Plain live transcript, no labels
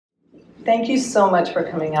Thank you so much for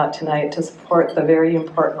coming out tonight to support the very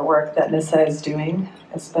important work that NISA is doing,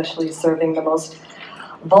 especially serving the most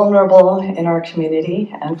vulnerable in our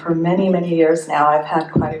community. And for many, many years now, I've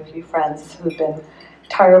had quite a few friends who've been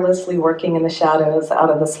tirelessly working in the shadows,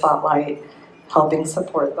 out of the spotlight, helping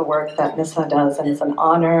support the work that NISA does. And it's an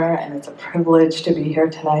honor and it's a privilege to be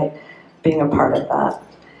here tonight, being a part of that.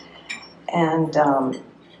 And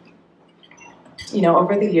you know,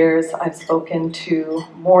 over the years, I've spoken to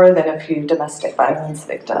more than a few domestic violence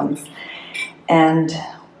victims, and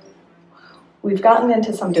we've gotten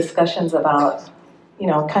into some discussions about, you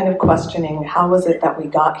know, kind of questioning how was it that we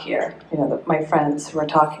got here. You know, my friends who were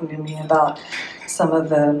talking to me about some of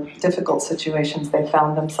the difficult situations they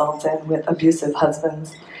found themselves in with abusive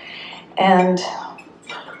husbands. And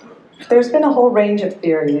there's been a whole range of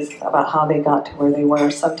theories about how they got to where they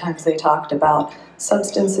were. Sometimes they talked about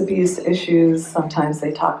substance abuse issues, sometimes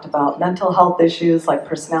they talked about mental health issues like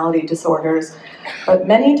personality disorders, but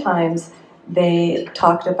many times they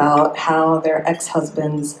talked about how their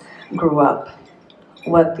ex-husbands grew up,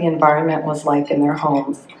 what the environment was like in their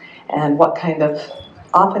homes, and what kind of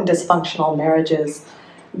often dysfunctional marriages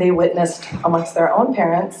they witnessed amongst their own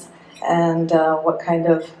parents, and what kind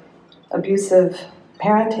of abusive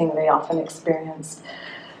parenting they often experienced.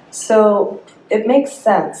 So it makes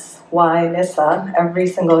sense why NISA, every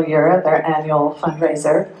single year at their annual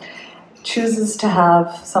fundraiser, chooses to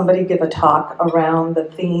have somebody give a talk around the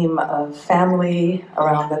theme of family,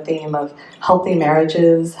 around the theme of healthy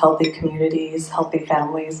marriages, healthy communities, healthy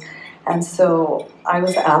families. And so I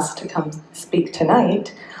was asked to come speak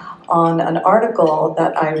tonight on an article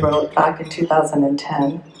that I wrote back in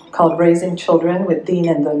 2010 called Raising Children with Deen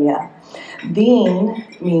and Dunya. Deen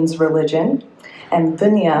means religion, and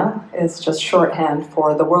Dunya is just shorthand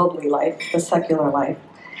for the worldly life, the secular life.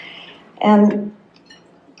 And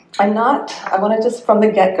I want to just from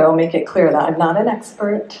the get-go make it clear that I'm not an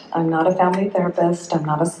expert, I'm not a family therapist, I'm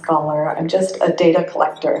not a scholar, I'm just a data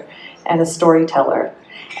collector and a storyteller.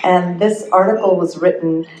 And this article was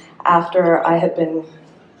written after I had been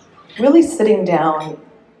really sitting down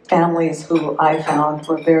families who I found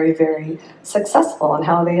were very, very successful in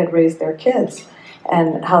how they had raised their kids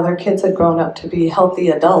and how their kids had grown up to be healthy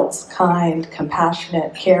adults, kind,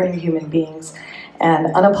 compassionate, caring human beings, and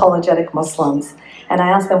unapologetic Muslims. And I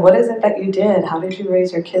asked them, what is it that you did? How did you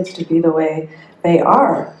raise your kids to be the way they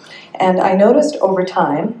are? And I noticed over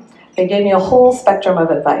time, they gave me a whole spectrum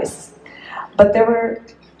of advice. But there were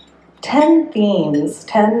 10 themes,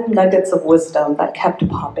 10 nuggets of wisdom that kept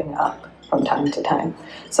popping up from time to time.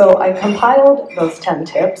 So I compiled those 10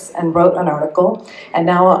 tips and wrote an article, and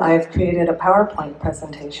now I've created a PowerPoint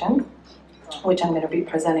presentation, which I'm going to be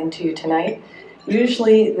presenting to you tonight.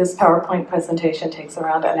 Usually this PowerPoint presentation takes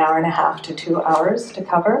around an hour and a half to 2 hours to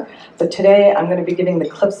cover, but today I'm going to be giving the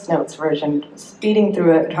Cliff's Notes version, speeding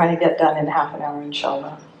through it, trying to get done in half an hour,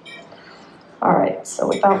 inshallah. All right, so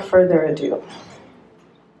without further ado.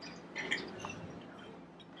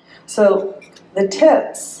 So the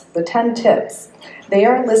tips, the 10 tips, they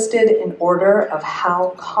are listed in order of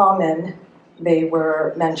how common they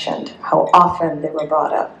were mentioned, how often they were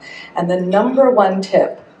brought up. And the number one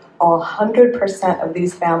tip all 100% of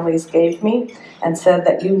these families gave me and said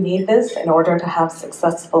that you need this in order to have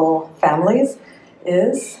successful families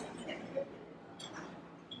is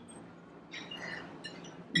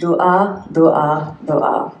dua, dua,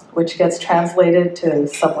 dua, which gets translated to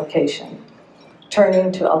supplication.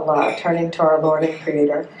 Turning to Allah, turning to our Lord and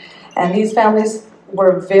Creator. And these families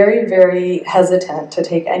were very, very hesitant to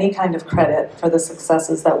take any kind of credit for the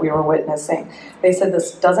successes that we were witnessing. They said,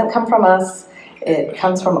 this doesn't come from us, it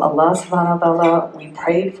comes from Allah subhanahu wa ta'ala, we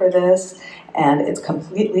prayed for this, and it's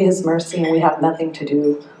completely His mercy, and we have nothing to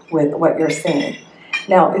do with what you're seeing.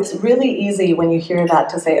 Now, it's really easy when you hear that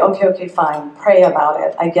to say, okay, fine, pray about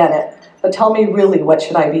it, I get it, but tell me really, what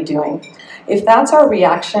should I be doing? If that's our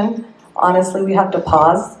reaction, honestly, we have to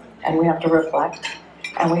pause and we have to reflect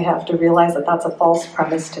and we have to realize that that's a false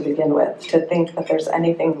premise to begin with, to think that there's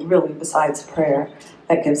anything really besides prayer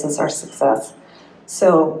that gives us our success.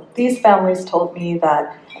 So these families told me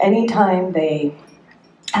that anytime they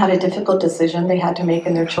had a difficult decision they had to make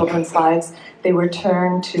in their children's lives, they would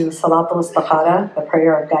turn to Salatul Istikhara, the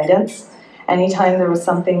prayer of guidance. Anytime there was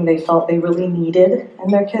something they felt they really needed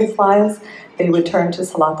in their kids' lives, they would turn to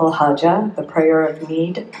Salatul Haja, the prayer of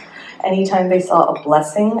need. Anytime they saw a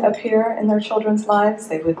blessing appear in their children's lives,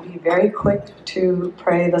 they would be very quick to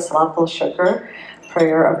pray the Salatul Shukr,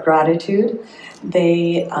 prayer of gratitude.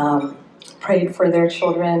 They prayed for their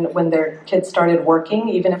children when their kids started working,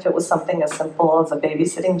 even if it was something as simple as a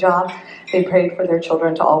babysitting job. They prayed for their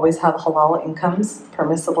children to always have halal incomes,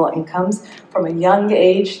 permissible incomes. From a young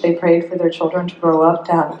age, they prayed for their children to grow up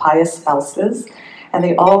to have pious spouses. And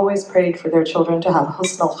they always prayed for their children to have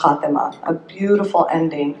husn al-khatima, a beautiful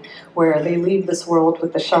ending where they leave this world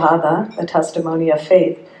with the shahada, the testimony of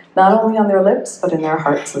faith, not only on their lips, but in their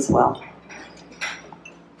hearts as well.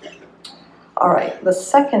 All right, the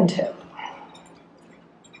second tip.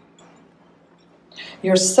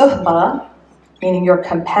 Your suhbah, meaning your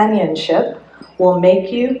companionship, will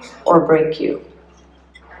make you or break you.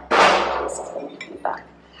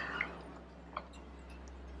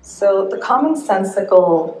 So the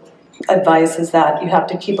commonsensical advice is that you have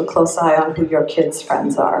to keep a close eye on who your kids'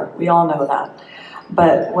 friends are. We all know that.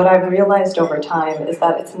 But what I've realized over time is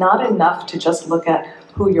that it's not enough to just look at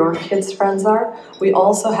who your kids' friends are. We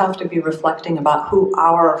also have to be reflecting about who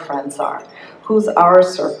our friends are. Who's our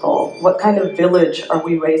circle? What kind of village are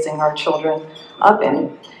we raising our children up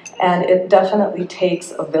in? And it definitely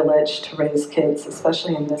takes a village to raise kids,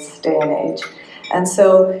 especially in this day and age. And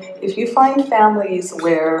so if you find families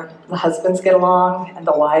where the husbands get along and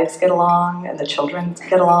the wives get along and the children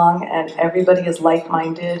get along and everybody is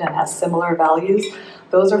like-minded and has similar values,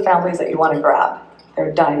 those are families that you want to grab.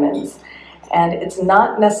 They're diamonds. And it's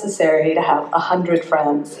not necessary to have 100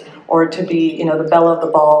 friends or to be, the belle of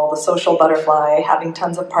the ball, the social butterfly, having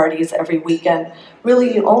tons of parties every weekend.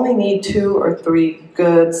 Really, you only need 2 or 3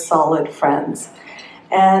 good, solid friends.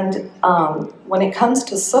 And when it comes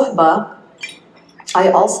to suhbah, I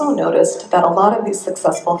also noticed that a lot of these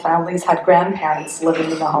successful families had grandparents living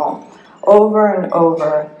in the home. Over and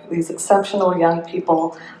over, these exceptional young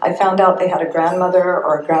people, I found out they had a grandmother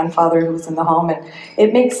or a grandfather who was in the home, and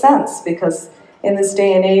it makes sense because in this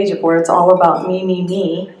day and age where it's all about me,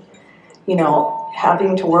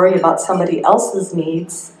 having to worry about somebody else's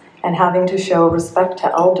needs and having to show respect to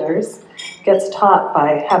elders gets taught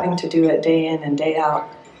by having to do it day in and day out.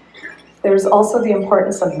 There's also the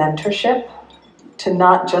importance of mentorship, to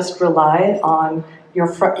not just rely on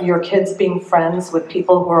your kids being friends with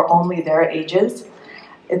people who are only their ages.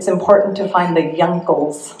 It's important to find the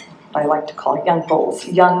yunkles, I like to call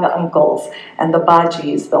yunkles, young uncles, and the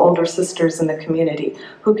bajis, the older sisters in the community,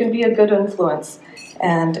 who can be a good influence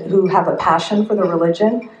and who have a passion for the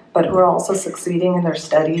religion, but who are also succeeding in their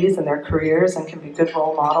studies and their careers and can be good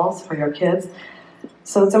role models for your kids.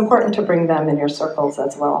 So it's important to bring them in your circles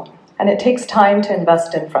as well. And it takes time to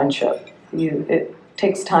invest in friendship. It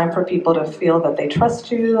takes time for people to feel that they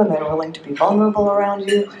trust you and they're willing to be vulnerable around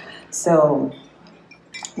you. So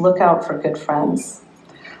look out for good friends.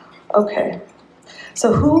 Okay,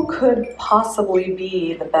 so who could possibly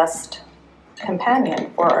be the best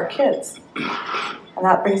companion for our kids? And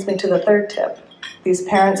that brings me to the third tip. These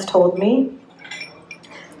parents told me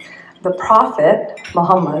the Prophet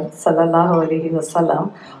Muhammad sallallahu alaihi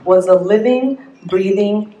wasallam was a living,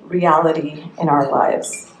 breathing reality in our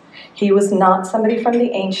lives. He was not somebody from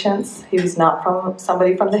the ancients. He was not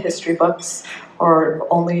somebody from the history books or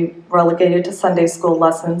only relegated to Sunday school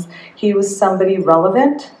lessons. He was somebody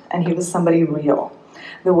relevant and he was somebody real.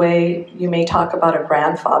 The way you may talk about a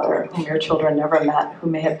grandfather whom your children never met, who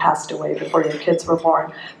may have passed away before your kids were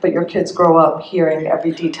born, but your kids grow up hearing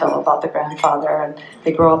every detail about the grandfather and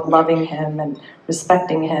they grow up loving him and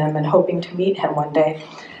respecting him and hoping to meet him one day.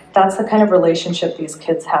 That's the kind of relationship these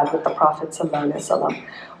kids had with the Prophet ﷺ.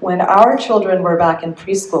 When our children were back in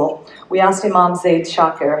preschool, we asked Imam Zayd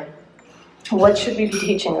Shakir, what should we be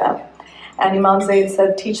teaching them? And Imam Zayd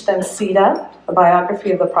said, teach them Sira, the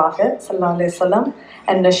biography of the Prophet ﷺ,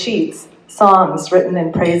 and nasheeds, songs written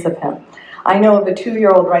in praise of him. I know of a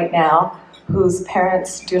 2-year-old right now whose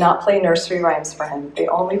parents do not play nursery rhymes for him. They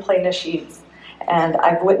only play nasheeds. And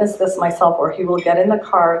I've witnessed this myself where he will get in the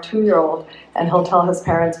car, a 2-year-old, and he'll tell his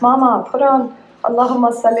parents, Mama, put on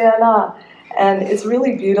Allahumma salli ala. And it's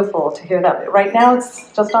really beautiful to hear that. Right now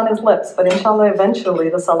it's just on his lips, but inshallah eventually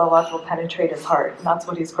the salawat will penetrate his heart, and that's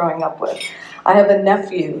what he's growing up with. I have a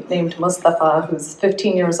nephew named Mustafa who's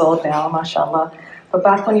 15 years old now, mashallah. But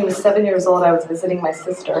back when he was 7 years old, I was visiting my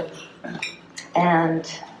sister,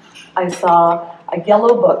 and I saw a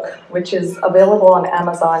yellow book, which is available on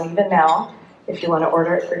Amazon even now, if you want to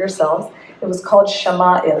order it for yourselves. It was called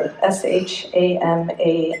Shama'il, S-H-A-M-A-I-L,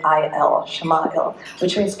 Shama'il,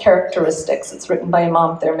 which means characteristics. It's written by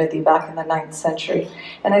Imam Tirmidhi back in the 9th century.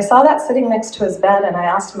 And I saw that sitting next to his bed, and I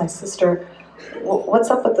asked my sister, what's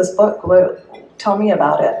up with this book? Tell me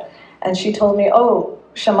about it. And she told me, oh,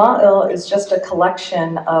 Shama'il is just a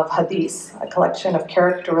collection of hadiths, a collection of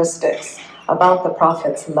characteristics about the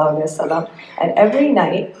Prophet ﷺ, and every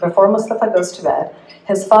night before Mustafa goes to bed,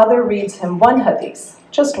 his father reads him one hadith,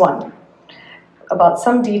 just one, about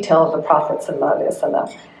some detail of the Prophet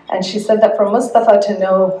ﷺ. And she said that for Mustafa to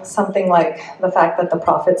know something like the fact that the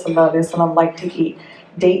Prophet ﷺ liked to eat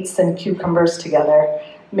dates and cucumbers together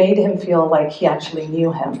made him feel like he actually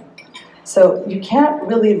knew him. So you can't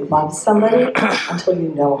really love somebody until you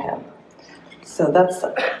know him. So that's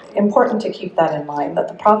important to keep that in mind, that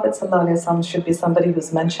the Prophet ﷺ should be somebody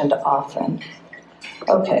who's mentioned often.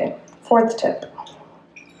 Okay, fourth tip.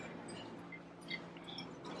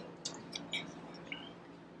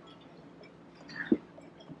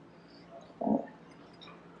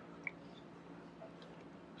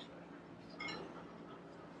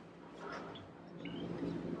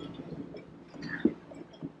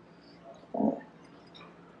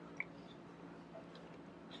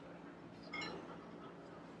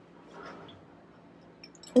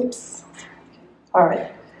 Oops. All right.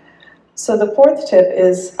 So the fourth tip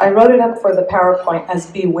is, I wrote it up for the PowerPoint as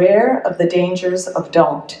beware of the dangers of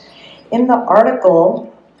don't. In the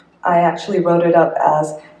article, I actually wrote it up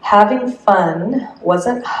as having fun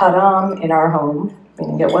wasn't haram in our home,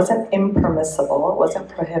 meaning it wasn't impermissible, it wasn't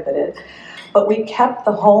prohibited, but we kept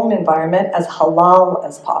the home environment as halal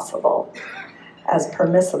as possible, as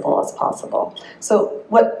permissible as possible. So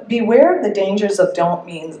what beware of the dangers of don't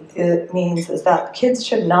means is that kids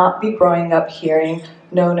should not be growing up hearing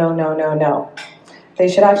no, no, no, no, no. They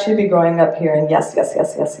should actually be growing up hearing yes, yes,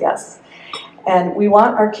 yes, yes, yes. And we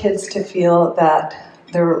want our kids to feel that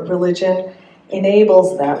their religion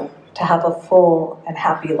enables them to have a full and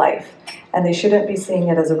happy life. And they shouldn't be seeing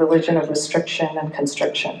it as a religion of restriction and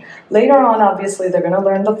constriction. Later on, obviously, they're going to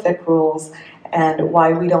learn the fiqh rules and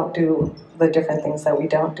why we don't do the different things that we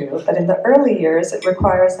don't do. But in the early years, it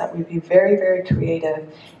requires that we be very, very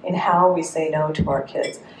creative in how we say no to our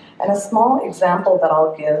kids. And a small example that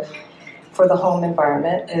I'll give for the home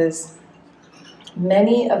environment is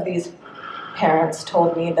many of these parents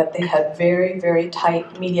told me that they had very, very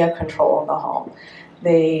tight media control in the home.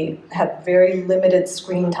 They had very limited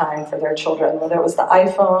screen time for their children, whether it was the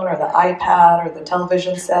iPhone or the iPad or the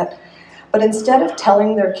television set. But instead of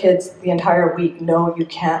telling their kids the entire week, no, you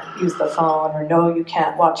can't use the phone, or no, you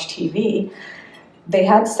can't watch TV, they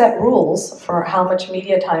had set rules for how much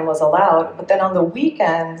media time was allowed, but then on the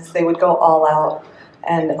weekends, they would go all out.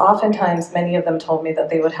 And oftentimes, many of them told me that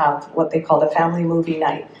they would have what they called a family movie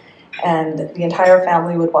night. And the entire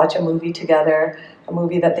family would watch a movie together, a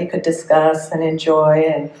movie that they could discuss and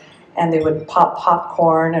enjoy, and they would pop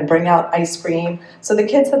popcorn and bring out ice cream. So the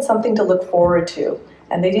kids had something to look forward to.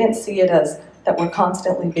 And they didn't see it as that we're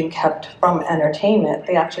constantly being kept from entertainment.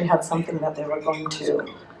 They actually had something that they were going to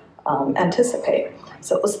anticipate.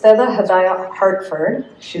 So Ustada Hadaya Hartford,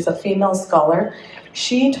 she's a female scholar,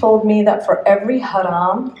 she told me that for every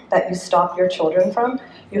haram that you stop your children from,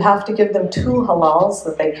 you have to give them 2 halals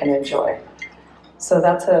that they can enjoy. So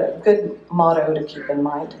that's a good motto to keep in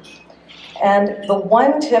mind. And the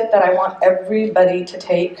one tip that I want everybody to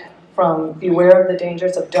take from beware of the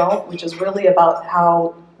dangers of don't, which is really about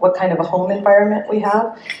what kind of a home environment we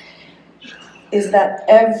have, is that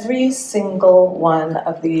every single one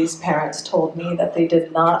of these parents told me that they did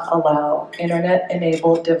not allow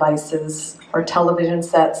internet-enabled devices or television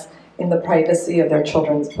sets in the privacy of their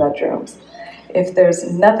children's bedrooms. If there's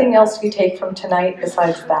nothing else you take from tonight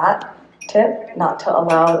besides that tip, not to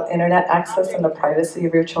allow internet access in the privacy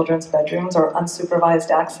of your children's bedrooms or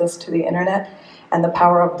unsupervised access to the internet, and the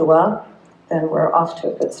power of dua, then we're off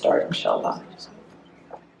to a good start, inshallah.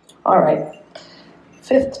 All right,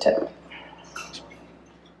 5th tip.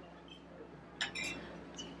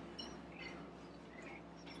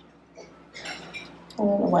 I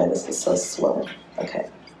don't know why this is so slow. Okay.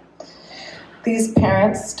 These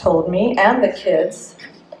parents told me, and the kids,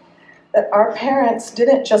 that our parents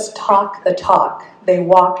didn't just talk the talk, they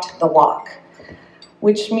walked the walk,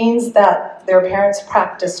 which means that their parents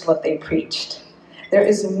practiced what they preached. There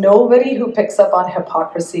is nobody who picks up on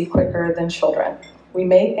hypocrisy quicker than children. We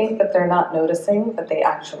may think that they're not noticing, but they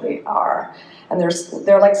actually are. And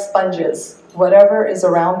they're like sponges. Whatever is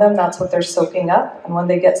around them, that's what they're soaking up. And when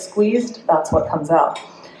they get squeezed, that's what comes out.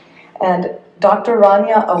 And Dr.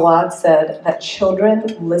 Rania Awad said that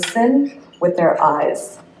children listen with their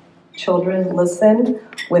eyes. Children listen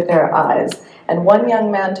with their eyes. And one young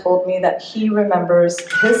man told me that he remembers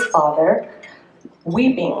his father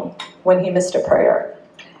weeping when he missed a prayer.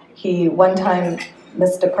 He one time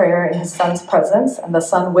missed a prayer in his son's presence, and the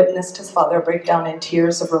son witnessed his father break down in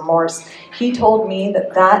tears of remorse. He told me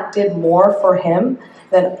that that did more for him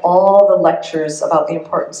than all the lectures about the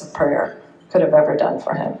importance of prayer could have ever done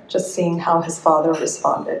for him, just seeing how his father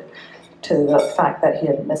responded. to the fact that he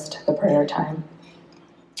had missed the prayer time.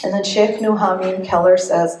 And then Sheikh Nuhamin Keller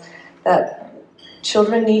says that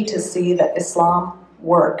children need to see that Islam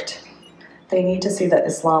worked. They need to see that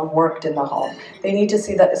Islam worked in the home. They need to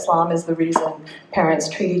see that Islam is the reason parents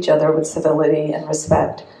treat each other with civility and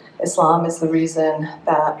respect. Islam is the reason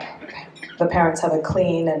that the parents have a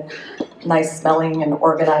clean and nice smelling and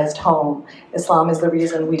organized home. Islam is the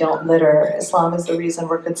reason we don't litter. Islam is the reason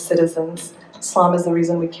we're good citizens. Islam is the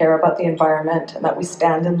reason we care about the environment and that we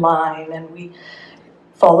stand in line and we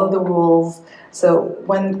follow the rules. So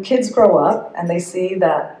when kids grow up and they see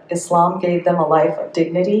that Islam gave them a life of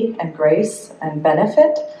dignity and grace and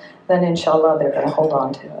benefit, then inshallah they're going to hold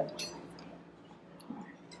on to it.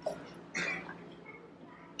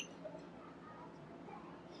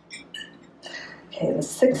 Okay, the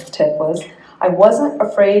sixth tip was, I wasn't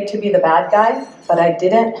afraid to be the bad guy, but I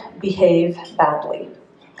didn't behave badly.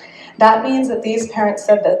 That means that these parents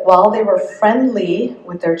said that while they were friendly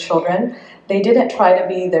with their children, they didn't try to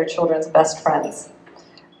be their children's best friends.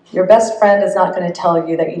 Your best friend is not going to tell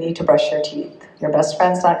you that you need to brush your teeth. Your best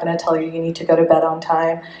friend's not going to tell you need to go to bed on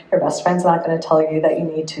time. Your best friend's not going to tell you that you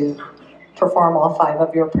need to perform all 5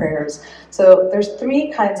 of your prayers. So there's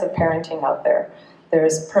 3 kinds of parenting out there.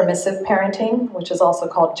 There's permissive parenting, which is also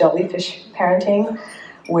called jellyfish parenting,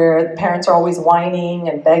 where parents are always whining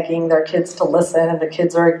and begging their kids to listen and the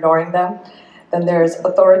kids are ignoring them. Then there's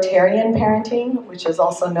authoritarian parenting, which is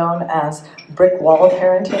also known as brick wall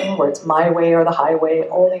parenting, where it's my way or the highway,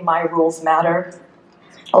 only my rules matter,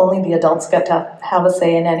 only the adults get to have a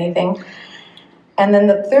say in anything. And then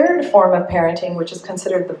the third form of parenting, which is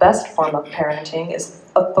considered the best form of parenting, is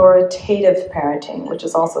authoritative parenting, which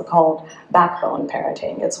is also called backbone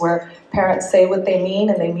parenting. It's where parents say what they mean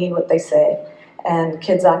and they mean what they say, and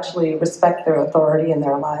kids actually respect their authority in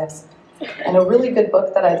their lives. And a really good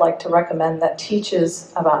book that I'd like to recommend that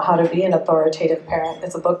teaches about how to be an authoritative parent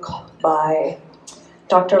is a book by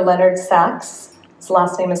Dr. Leonard Sachs. His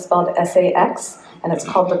last name is spelled S-A-X, and it's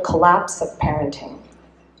called The Collapse of Parenting.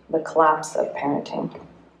 The Collapse of Parenting.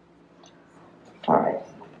 All right.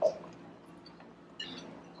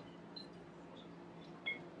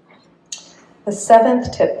 The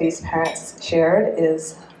 7th tip these parents shared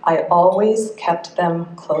is, I always kept them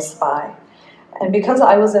close by. And because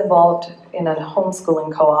I was involved in a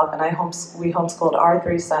homeschooling co-op and we homeschooled our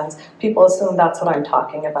 3 sons, people assume that's what I'm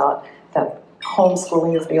talking about, that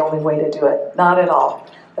homeschooling is the only way to do it. Not at all.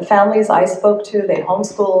 The families I spoke to, they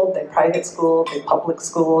homeschooled, they private schooled, they public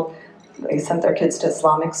schooled, they sent their kids to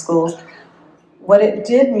Islamic schools. What it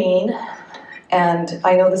did mean, and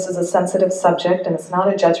I know this is a sensitive subject and it's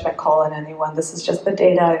not a judgment call on anyone, this is just the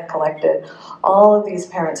data I've collected. All of these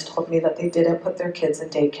parents told me that they didn't put their kids in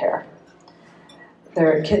daycare.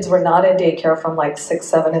 Their kids were not in daycare from like 6,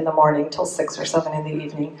 7 in the morning till 6 or 7 in the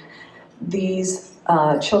evening. These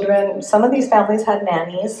children, some of these families had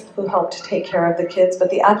nannies who helped take care of the kids, but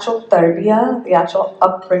the actual tarbiyah, the actual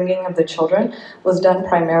upbringing of the children, was done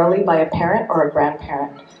primarily by a parent or a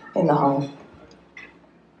grandparent in the home.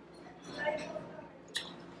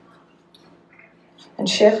 And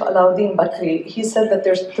Sheikh Alauddin Bakri, he said that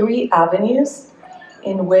there's 3 avenues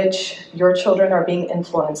in which your children are being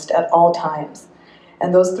influenced at all times.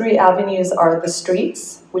 And those 3 avenues are the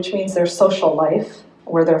streets, which means their social life,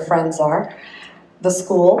 where their friends are, the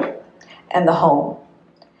school, and the home.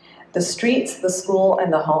 The streets, the school,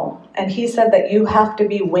 and the home. And he said that you have to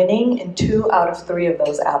be winning in 2 out of 3 of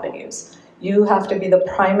those avenues. You have to be the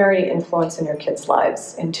primary influence in your kids'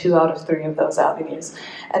 lives in 2 out of 3 of those avenues.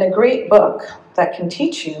 And a great book that can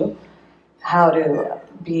teach you how to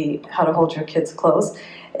hold your kids close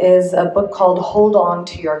is a book called Hold On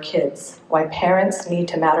to Your Kids, Why Parents Need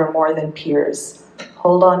to Matter More Than Peers.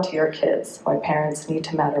 Hold On to Your Kids, Why Parents Need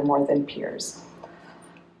to Matter More Than Peers.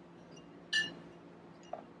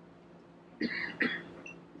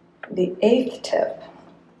 The 8th tip.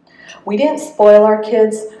 We didn't spoil our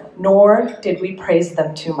kids, nor did we praise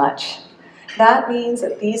them too much. That means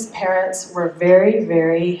that these parents were very,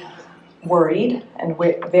 very worried and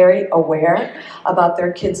very aware about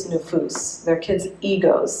their kids' nufus, their kids'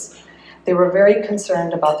 egos. They were very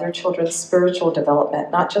concerned about their children's spiritual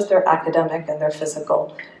development, not just their academic and their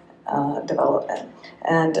physical development.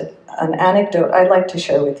 And an anecdote I'd like to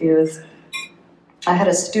share with you is, I had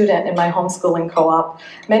a student in my homeschooling co-op.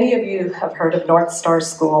 Many of you have heard of North Star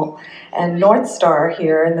School. And North Star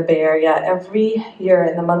here in the Bay Area, every year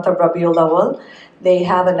in the month of Rabiul Awwal, they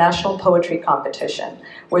have a national poetry competition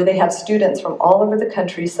where they have students from all over the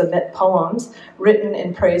country submit poems written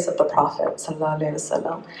in praise of the Prophet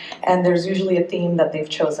ﷺ. And there's usually a theme that they've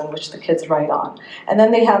chosen, which the kids write on. And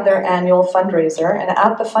then they have their annual fundraiser, and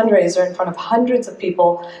at the fundraiser, in front of hundreds of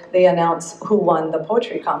people, they announce who won the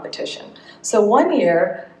poetry competition. So one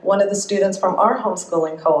year, one of the students from our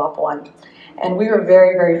homeschooling co-op won, and we were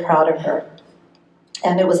very, very proud of her.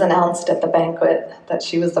 And it was announced at the banquet that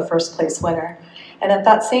she was the first place winner. And at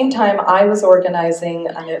that same time, I was organizing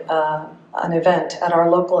an event at our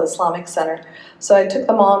local Islamic center. So I took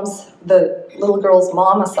the little girl's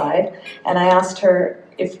mom aside, and I asked her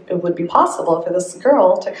if it would be possible for this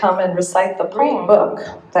girl to come and recite the poem book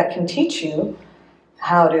that can teach you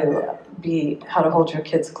how to hold your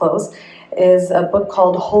kids close. Is a book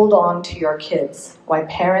called Hold On to Your Kids, Why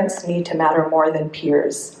Parents Need to Matter More Than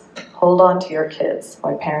Peers. Hold on to your kids,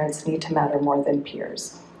 why parents need to matter more than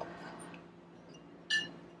peers.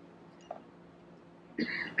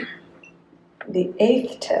 The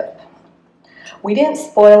 8th tip. We didn't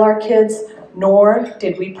spoil our kids, nor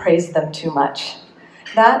did we praise them too much.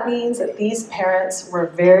 That means that these parents were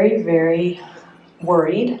very, very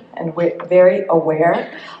worried and very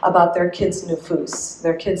aware about their kids' nufus,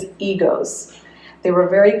 their kids' egos. They were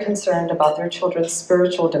very concerned about their children's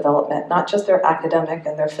spiritual development, not just their academic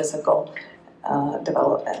and their physical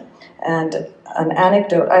development. And an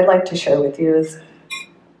anecdote I'd like to share with you is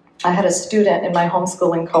I had a student in my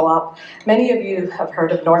homeschooling co-op. Many of you have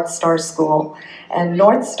heard of North Star School. And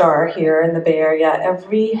North Star here in the Bay Area,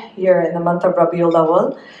 every year in the month of Rabiul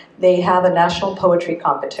Awwal, they have a national poetry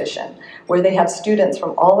competition where they have students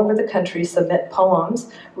from all over the country submit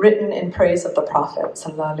poems written in praise of the Prophet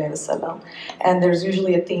ﷺ. And there's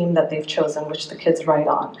usually a theme that they've chosen, which the kids write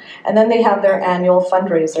on. And then they have their annual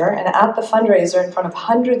fundraiser, and at the fundraiser, in front of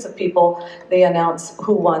hundreds of people, they announce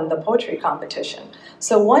who won the poetry competition.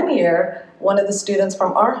 So one year, one of the students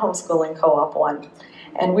from our homeschooling co-op won,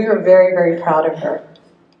 and we were very, very proud of her.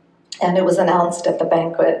 And it was announced at the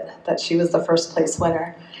banquet that she was the first place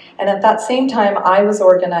winner. And at that same time, I was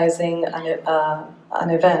organizing an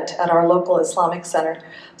event at our local Islamic center.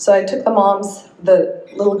 So I took the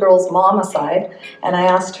little girl's mom aside, and I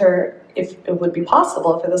asked her if it would be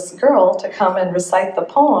possible for this girl to come and recite the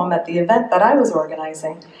poem at the event that I was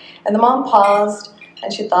organizing. And the mom paused,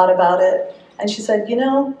 and she thought about it, and she said, you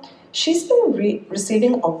know, she's been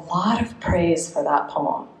receiving a lot of praise for that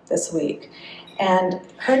poem this week. And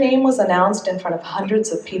her name was announced in front of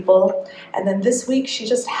hundreds of people. And then this week, she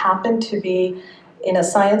just happened to be in a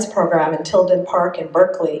science program in Tilden Park in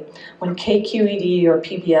Berkeley when KQED or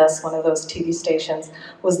PBS, one of those TV stations,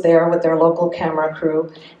 was there with their local camera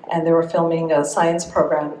crew, and they were filming a science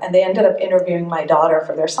program. And they ended up interviewing my daughter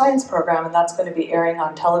for their science program, and that's going to be airing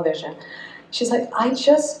on television. She's like, I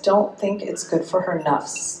just don't think it's good for her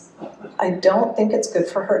nafs. I don't think it's good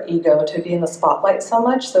for her ego to be in the spotlight so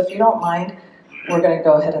much, so if you don't mind, we're going to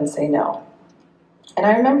go ahead and say no. And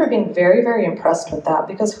I remember being very, very impressed with that,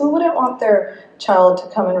 because who wouldn't want their child to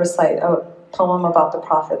come and recite a poem about the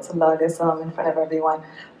Prophet ﷺ in front of everyone?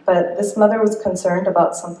 But this mother was concerned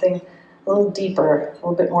about something a little deeper, a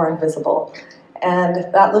little bit more invisible.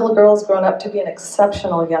 And that little girl's grown up to be an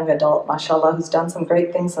exceptional young adult, mashallah, who's done some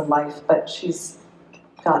great things in life, but she's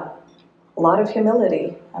got a lot of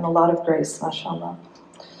humility and a lot of grace, mashallah.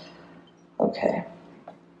 Okay.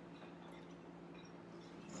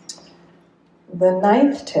 The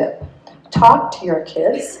 9th tip, talk to your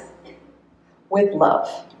kids with love.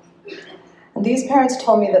 And these parents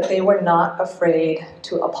told me that they were not afraid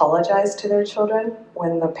to apologize to their children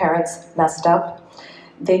when the parents messed up.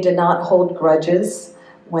 They did not hold grudges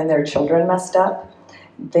when their children messed up.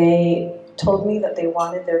 They told me that they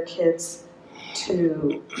wanted their kids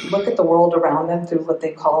to look at the world around them through what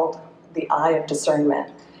they called the eye of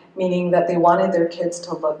discernment, meaning that they wanted their kids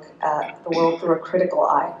to look at the world through a critical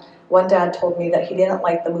eye. One dad told me that he didn't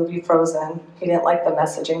like the movie Frozen, he didn't like the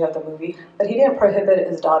messaging of the movie, but he didn't prohibit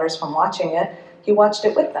his daughters from watching it. He watched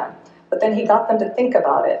it with them. But then he got them to think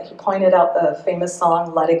about it. He pointed out the famous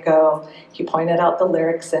song, Let It Go. He pointed out the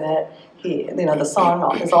lyrics in it. The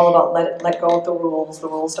song is all about let go of the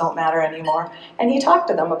rules don't matter anymore. And he talked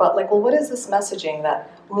to them about, well, what is this messaging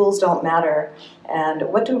that rules don't matter? And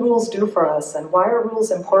what do rules do for us? And why are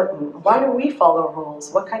rules important? Why do we follow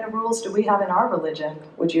rules? What kind of rules do we have in our religion?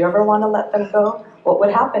 Would you ever want to let them go? What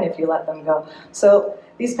would happen if you let them go? So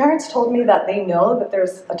these parents told me that they know that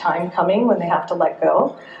there's a time coming when they have to let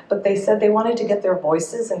go, but they said they wanted to get their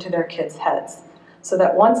voices into their kids' heads, so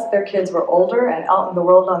that once their kids were older and out in the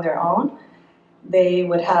world on their own, they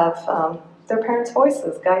would have their parents'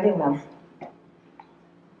 voices guiding them.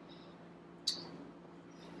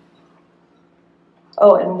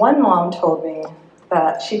 Oh, and one mom told me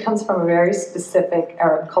that she comes from a very specific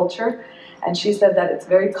Arab culture, and she said that it's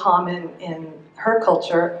very common in her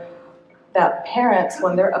culture that parents,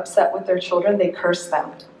 when they're upset with their children, they curse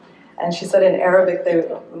them. And she said in Arabic,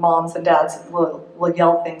 the moms and dads will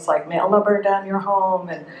yell things like, "May Allah burn down your home,"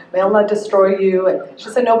 and "May Allah destroy you." And she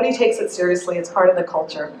said nobody takes it seriously, it's part of the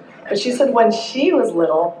culture. But she said when she was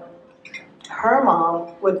little, her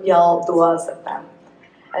mom would yell du'as at them.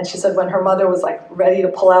 And she said when her mother was like ready to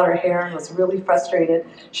pull out her hair and was really frustrated,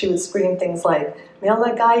 she would scream things like, "May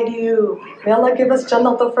Allah guide you, may Allah give us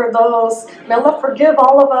Jannat al-Firdaus, may Allah forgive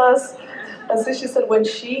all of us." And so she said when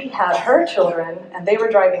she had her children and they were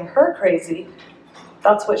driving her crazy,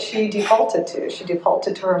 that's what she defaulted to. She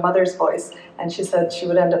defaulted to her mother's voice, and she said she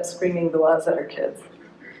would end up screaming du'as at her kids.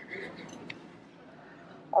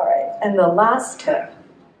 All right, and the last tip.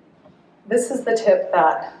 This is the tip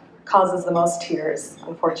that causes the most tears,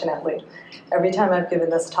 unfortunately. Every time I've given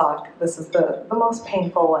this talk, this is the most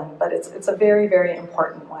painful one, but it's a very, very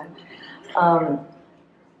important one.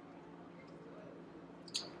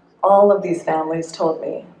 All of these families told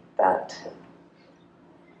me that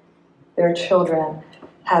their children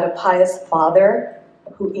had a pious father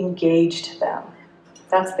who engaged them.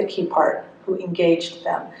 That's the key part, who engaged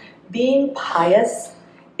them. Being pious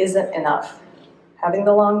isn't enough. Having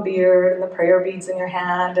the long beard and the prayer beads in your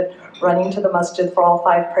hand and running to the masjid for all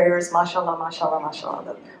 5 prayers, mashallah, mashallah, mashallah,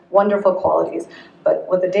 the wonderful qualities. But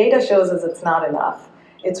what the data shows is it's not enough.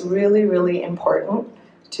 It's really, really important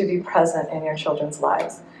to be present in your children's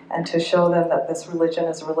lives and to show them that this religion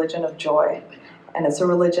is a religion of joy and it's a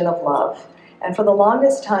religion of love. And for the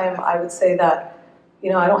longest time, I would say that,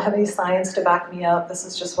 I don't have any science to back me up. This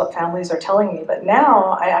is just what families are telling me. But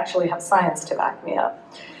now I actually have science to back me up.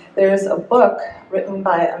 There's a book written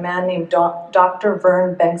by a man named Dr.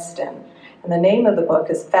 Vern Bengston, and the name of the book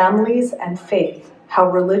is Families and Faith, How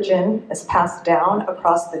Religion is Passed Down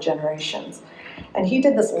Across the Generations. And he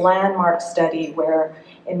did this landmark study where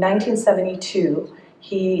in 1972,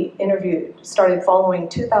 he started following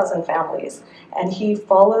 2,000 families, and he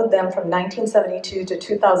followed them from 1972 to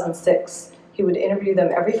 2006. He would interview them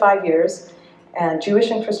every 5 years, and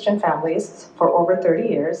Jewish and Christian families for over 30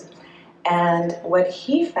 years. And what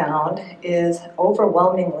he found is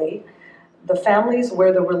overwhelmingly the families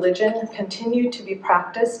where the religion continued to be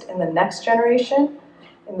practiced in the next generation,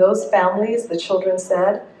 in those families, the children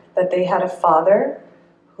said that they had a father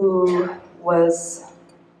who was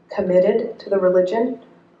committed to the religion,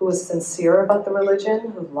 who was sincere about the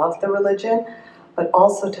religion, who loved the religion, but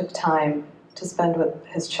also took time to spend with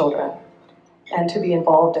his children and to be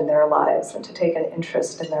involved in their lives and to take an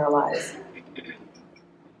interest in their lives.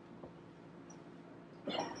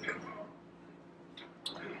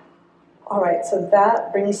 All right, so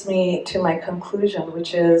that brings me to my conclusion,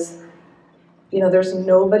 which is, there's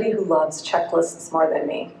nobody who loves checklists more than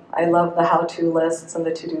me. I love the how-to lists and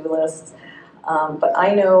the to-do lists, but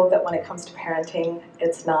I know that when it comes to parenting,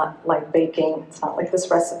 it's not like baking. It's not like this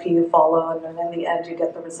recipe you follow and then in the end you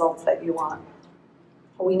get the results that you want.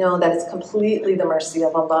 We know that it's completely the mercy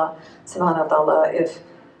of Allah subhanahu wa ta'ala if,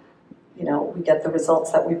 we get the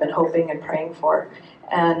results that we've been hoping and praying for.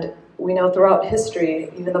 And we know throughout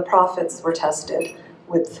history, even the prophets were tested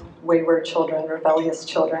with wayward children, rebellious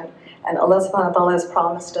children. And Allah subhanahu wa ta'ala has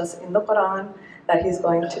promised us in the Quran that He's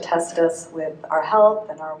going to test us with our health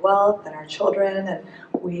and our wealth and our children. And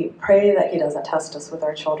we pray that He doesn't test us with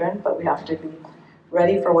our children, but we have to be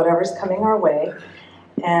ready for whatever's coming our way.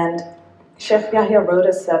 And Sheikh Yahya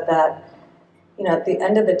Rhoda said that, at the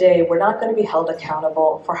end of the day, we're not going to be held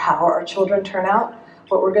accountable for how our children turn out.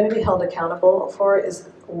 What we're going to be held accountable for is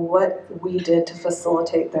what we did to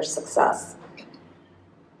facilitate their success.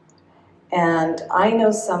 And I know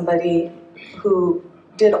somebody who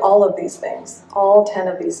did all of these things, all 10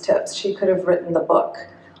 of these tips. She could have written the book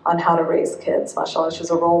on how to raise kids. MashaAllah, she's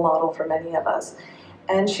a role model for many of us.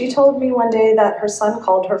 And she told me one day that her son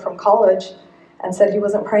called her from college and said he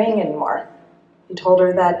wasn't praying anymore. He told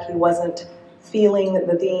her that he wasn't feeling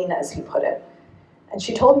the Deen, as he put it. And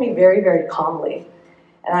she told me very, very calmly.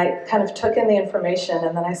 And I kind of took in the information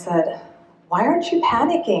and then I said, why aren't you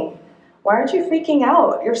panicking? Why aren't you freaking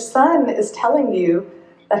out? Your son is telling you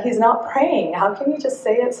that he's not praying. How can you just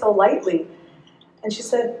say it so lightly? And she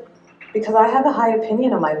said, because I have a high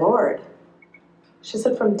opinion of my Lord. She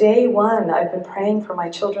said, from day one, I've been praying for my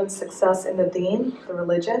children's success in the Deen, the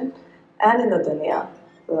religion, and in the Dunya,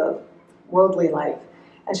 the worldly life.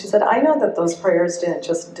 And she said, I know that those prayers didn't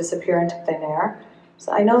just disappear into thin air.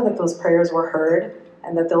 So I know that those prayers were heard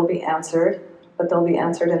and that they'll be answered, but they'll be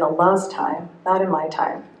answered in Allah's time, not in my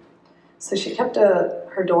time. So she kept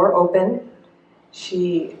her door open,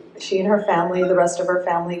 She and her family, the rest of her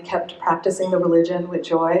family, kept practicing the religion with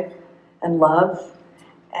joy and love,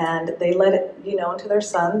 and they let it be known to their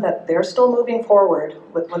son that they're still moving forward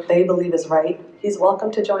with what they believe is right. He's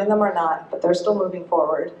welcome to join them or not, but they're still moving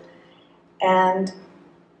forward. And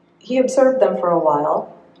he observed them for a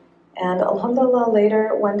while, and alhamdulillah,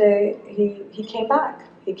 later, one day, he came back.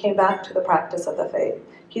 He came back to the practice of the faith.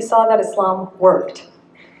 He saw that Islam worked,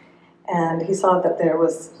 and he saw that there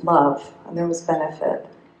was love and there was benefit.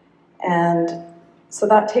 And so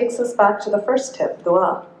that takes us back to the first tip,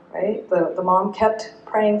 dua, right? The mom kept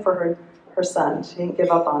praying for her son. She didn't give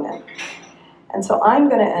up on him. And so I'm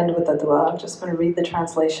going to end with a dua. I'm just going to read the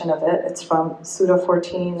translation of it. It's from Surah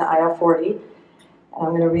 14, Ayah 40. And I'm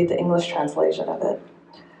going to read the English translation of it.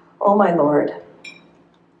 O my Lord,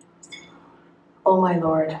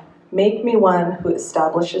 make me one who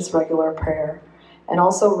establishes regular prayer, and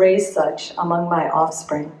also raise such among my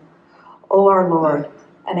offspring. O our Lord,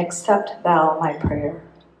 and accept thou my prayer.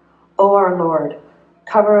 O our Lord,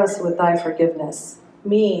 cover us with thy forgiveness,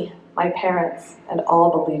 me, my parents, and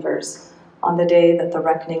all believers, on the day that the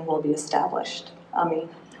reckoning will be established. Ameen.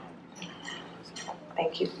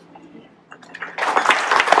 Thank you.